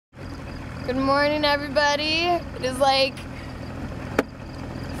Good morning, everybody. It is like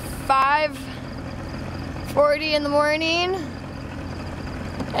 5:40 in the morning,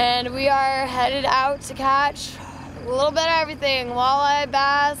 and we are headed out to catch a little bit of everything: walleye,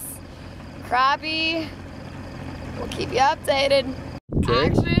 bass, crappie. We'll keep you updated. Okay.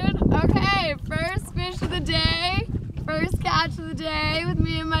 Action. Okay, first fish of the day, first catch of the day with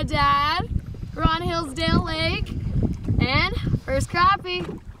me and my dad. We're on Hillsdale Lake, and first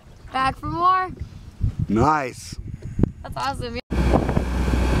crappie. Back for more. Nice. That's awesome.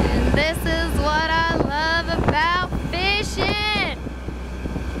 And this is what I love about fishing.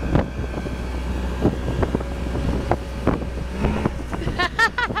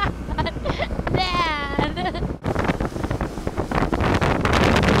 Dad. The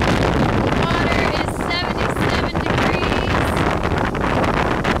water is 77 degrees.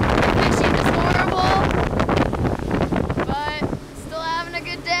 Fishing is horrible, but still having a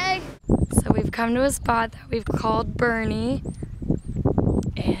good day. So we've come to a spot that we've called Bernie,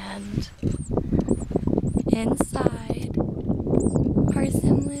 and inside are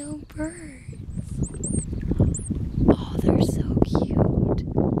some little birds. Oh, they're so cute.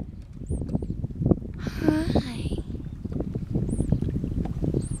 Hi.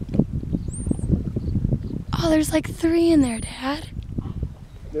 Oh, there's like 3 in there, Dad.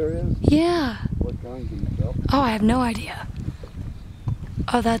 There is? Yeah. What kind can you tell? Oh, I have no idea.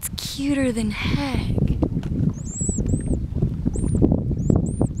 Oh, that's cuter than heck.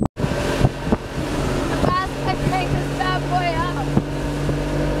 Fast I crank this bad boy up.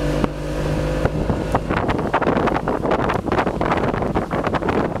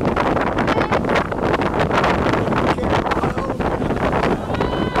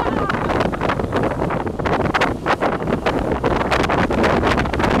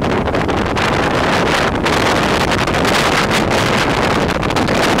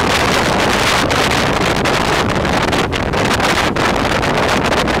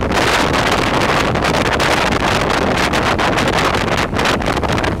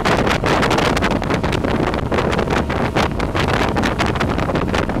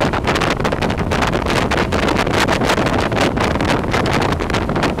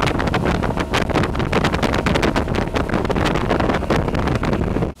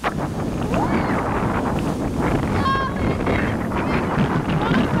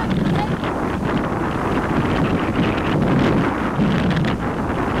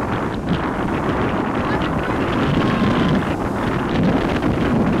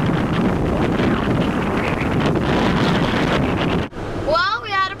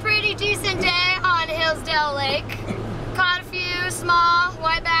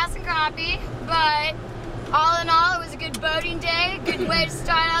 But all in all, it was a good boating day, a good way to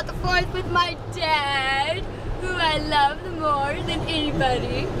start out the 4th with my dad, who I love more than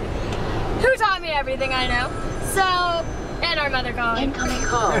anybody, who taught me everything I know. So, and our mother Karlie. Incoming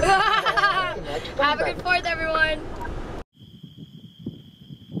call. Have a good 4th, everyone.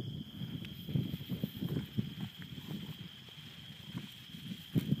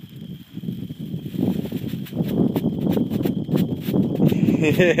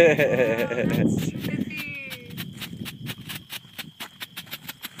 That's trippy.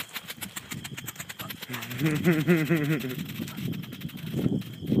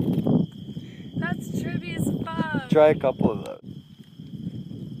 That's trippy as fuck. Try a couple of those.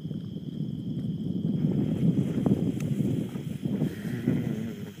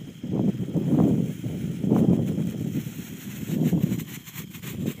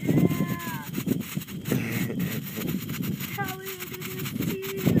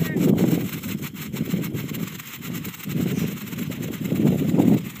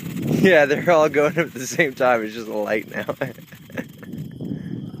 Yeah, they're all going up at the same time. It's just a light now. Oh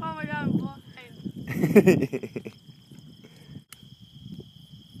my god, I'm blind.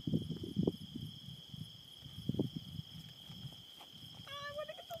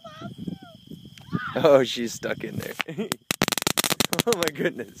 Oh, she's stuck in there. Oh my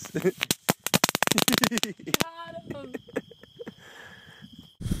goodness. Got him.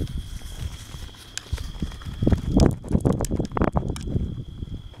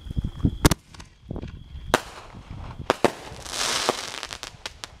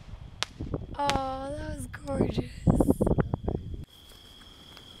 Oh, that was gorgeous.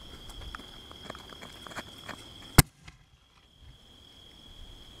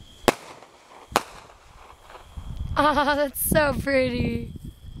 Oh, that's so pretty.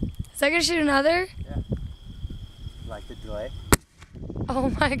 Is that gonna shoot another? Yeah. Like the delay?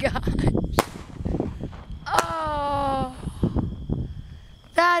 Oh my gosh. Oh,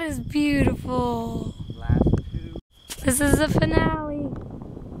 that is beautiful. Last 2. This is the finale.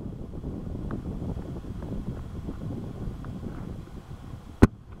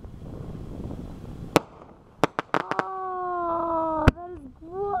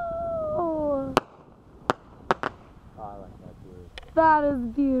 That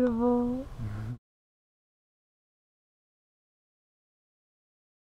is beautiful.